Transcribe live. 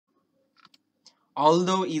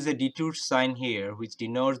Although is a detour sign here, which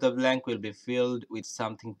denotes the blank will be filled with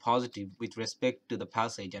something positive with respect to the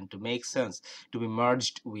passage and to make sense to be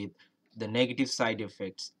merged with the negative side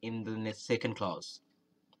effects in the second clause.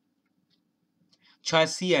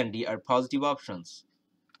 Choice C and D are positive options.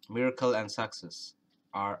 Miracle and success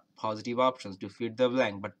are positive options to fill the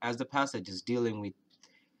blank, but as the passage is dealing with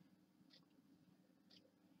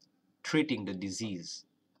treating the disease,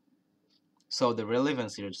 so the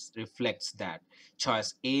relevancy reflects that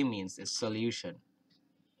choice A means a solution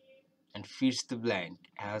and fits the blank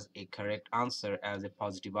as a correct answer as a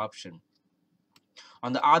positive option.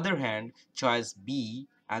 On the other hand, choice B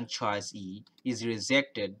and choice E is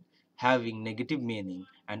rejected, having negative meaning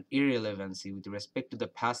and irrelevancy with respect to the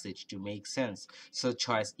passage to make sense. So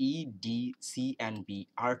choice E, D, C, and B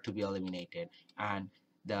are to be eliminated, and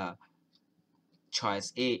the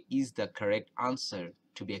choice A is the correct answer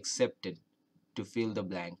to be accepted to fill the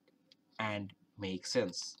blank and make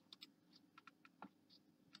sense.